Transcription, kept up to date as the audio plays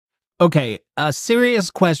Okay, a serious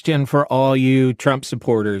question for all you Trump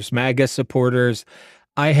supporters, MAGA supporters.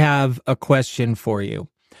 I have a question for you.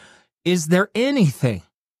 Is there anything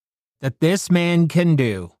that this man can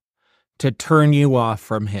do to turn you off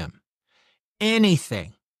from him?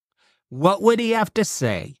 Anything? What would he have to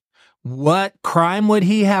say? What crime would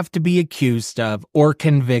he have to be accused of or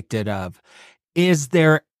convicted of? Is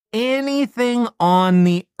there anything on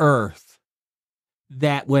the earth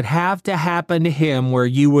that would have to happen to him where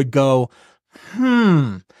you would go,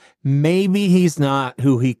 maybe he's not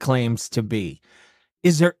who he claims to be?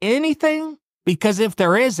 Is there anything? Because if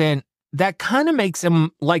there isn't, that kind of makes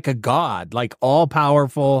him like a god, like all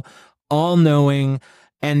powerful, all knowing,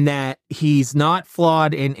 and that he's not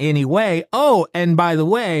flawed in any way. Oh, and by the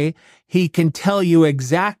way, he can tell you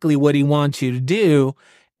exactly what he wants you to do,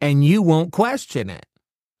 and you won't question it.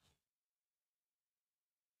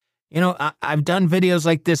 You know, I've done videos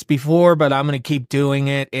like this before, but I'm going to keep doing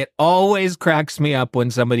it. It always cracks me up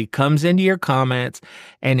when somebody comes into your comments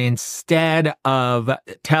and instead of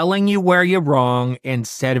telling you where you're wrong,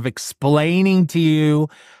 instead of explaining to you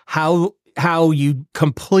how you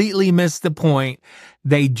completely missed the point,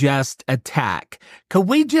 they just attack. Could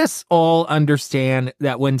we just all understand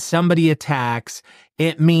that when somebody attacks,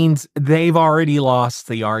 it means they've already lost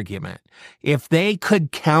the argument? If they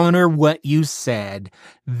could counter what you said,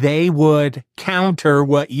 they would counter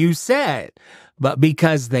what you said. But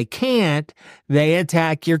because they can't, they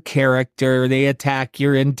attack your character, they attack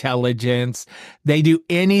your intelligence, they do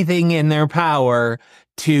anything in their power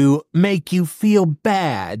to make you feel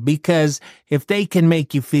bad, because if they can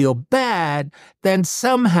make you feel bad, then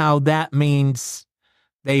somehow that means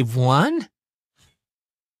they've won.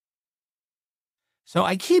 So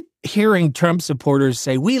I keep hearing Trump supporters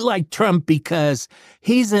say, we like Trump because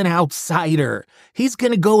he's an outsider. He's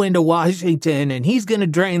going to go into Washington and he's going to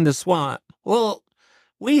drain the swamp. Well,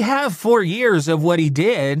 we have 4 years of what he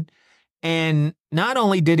did. And not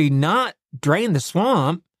only did he not drain the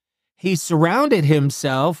swamp, he surrounded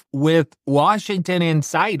himself with Washington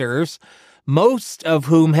insiders, most of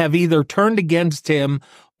whom have either turned against him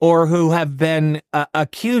or who have been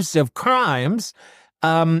accused of crimes.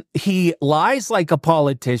 He lies like a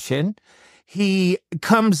politician. He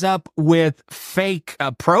comes up with fake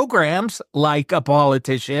programs like a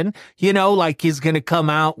politician, you know, like he's going to come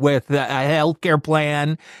out with a healthcare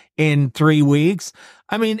plan in 3 weeks.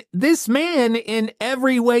 I mean, this man in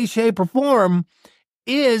every way, shape, or form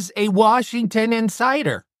is a Washington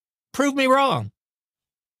insider. Prove me wrong.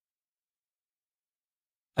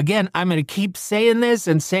 Again, I'm going to keep saying this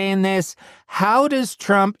and saying this. How does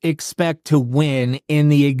Trump expect to win in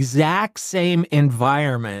the exact same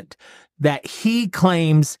environment that he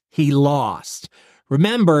claims he lost?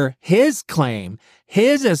 Remember, his claim,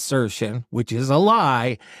 his assertion, which is a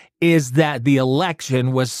lie, is that the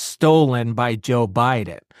election was stolen by Joe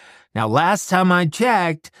Biden. Now, last time I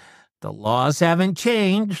checked, the laws haven't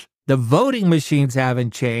changed. The voting machines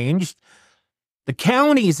haven't changed. The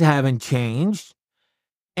counties haven't changed.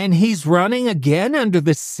 And he's running again under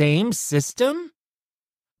the same system?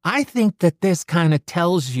 I think that this kind of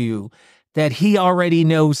tells you that he already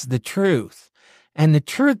knows the truth. And the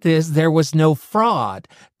truth is there was no fraud.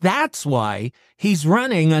 That's why he's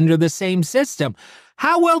running under the same system.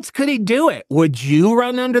 How else could he do it? Would you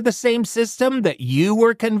run under the same system that you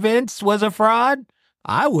were convinced was a fraud?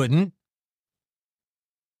 I wouldn't.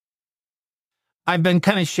 I've been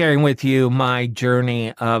kind of sharing with you my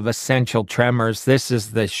journey of essential tremors. This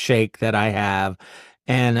is the shake that I have.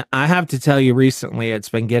 And I have to tell you, recently, it's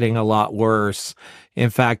been getting a lot worse. In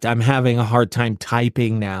fact, I'm having a hard time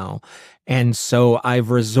typing now. And so I've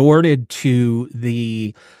resorted to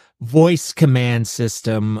the voice command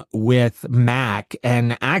system with Mac.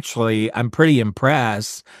 And actually, I'm pretty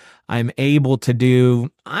impressed. I'm able to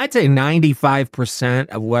do, I'd say 95%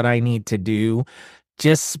 of what I need to do,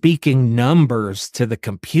 just speaking numbers to the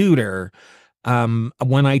computer.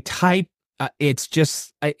 When I type, it's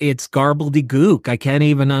garbledygook. I can't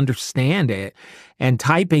even understand it. And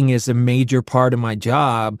typing is a major part of my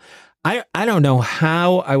job. I don't know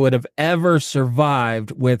how I would have ever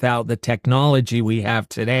survived without the technology we have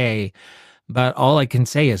today, but all I can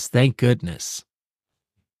say is thank goodness.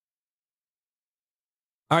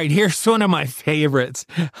 All right, here's one of my favorites.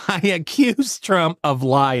 I accuse Trump of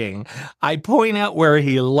lying. I point out where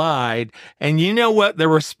he lied, and you know what the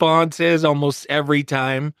response is almost every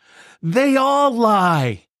time? They all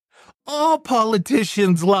lie. All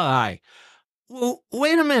politicians lie. Well,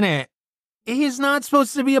 wait a minute. He's not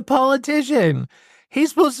supposed to be a politician.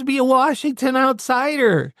 He's supposed to be a Washington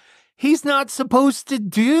outsider. He's not supposed to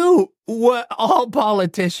do what all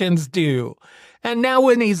politicians do. And now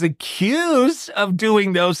when he's accused of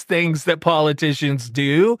doing those things that politicians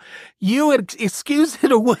do, you excuse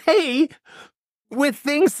it away with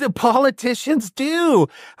things that politicians do.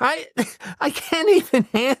 I I can't even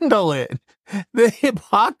handle it. The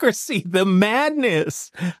hypocrisy, the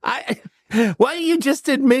madness. Why don't you just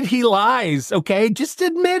admit he lies, okay? Just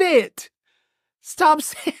admit it. Stop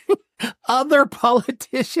saying other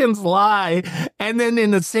politicians lie and then in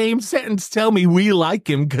the same sentence tell me we like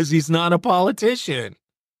him because he's not a politician.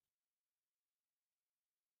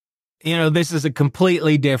 This is a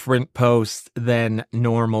completely different post than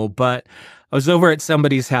normal, but I was over at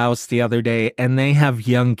somebody's house the other day and they have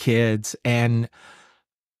young kids, and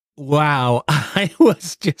wow, I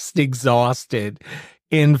was just exhausted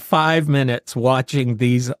in 5 minutes watching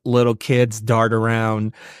these little kids dart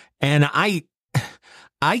around. And I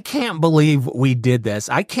can't believe we did this.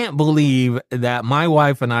 I can't believe that my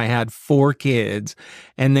wife and I had 4 kids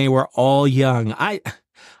and they were all young. I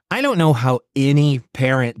don't know how any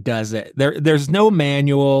parent does it. There's no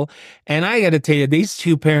manual. And I got to tell you, these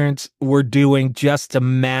 2 parents were doing just a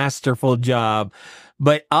masterful job.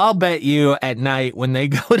 But I'll bet you at night when they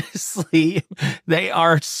go to sleep, they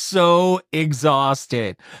are so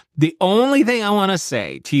exhausted. The only thing I want to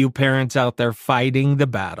say to you parents out there fighting the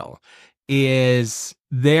battle is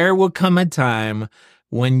there will come a time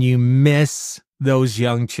when you miss those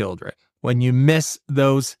young children, when you miss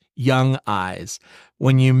those young eyes,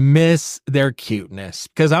 when you miss their cuteness.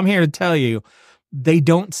 Because I'm here to tell you, they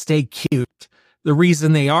don't stay cute. The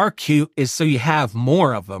reason they are cute is so you have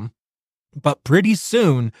more of them. But pretty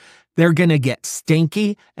soon, they're going to get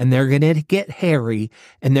stinky and they're going to get hairy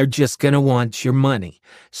and they're just going to want your money.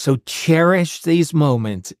 So cherish these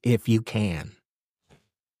moments if you can.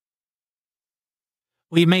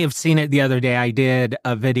 Well, you may have seen it the other day. I did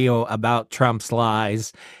a video about Trump's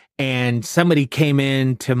lies, and somebody came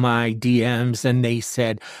into my DMs and they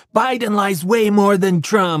said, Biden lies way more than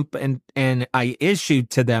Trump. And I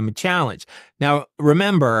issued to them a challenge. Now,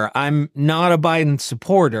 remember, I'm not a Biden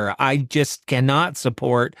supporter. I just cannot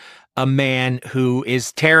support a man who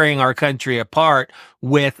is tearing our country apart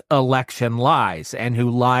with election lies and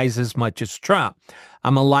who lies as much as Trump.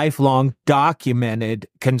 I'm a lifelong documented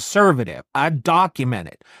conservative. I've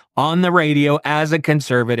documented on the radio as a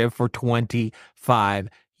conservative for 25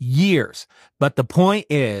 years. But the point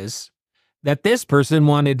is that this person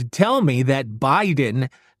wanted to tell me that Biden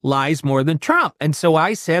lies more than Trump. And so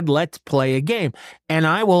I said, let's play a game. And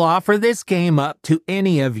I will offer this game up to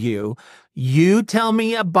any of you. You tell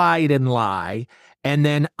me a Biden lie, and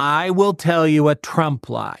then I will tell you a Trump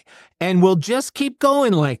lie. And we'll just keep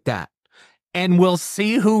going like that. And we'll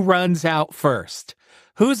see who runs out first.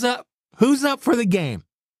 Who's up? Who's up for the game?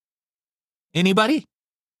 Anybody?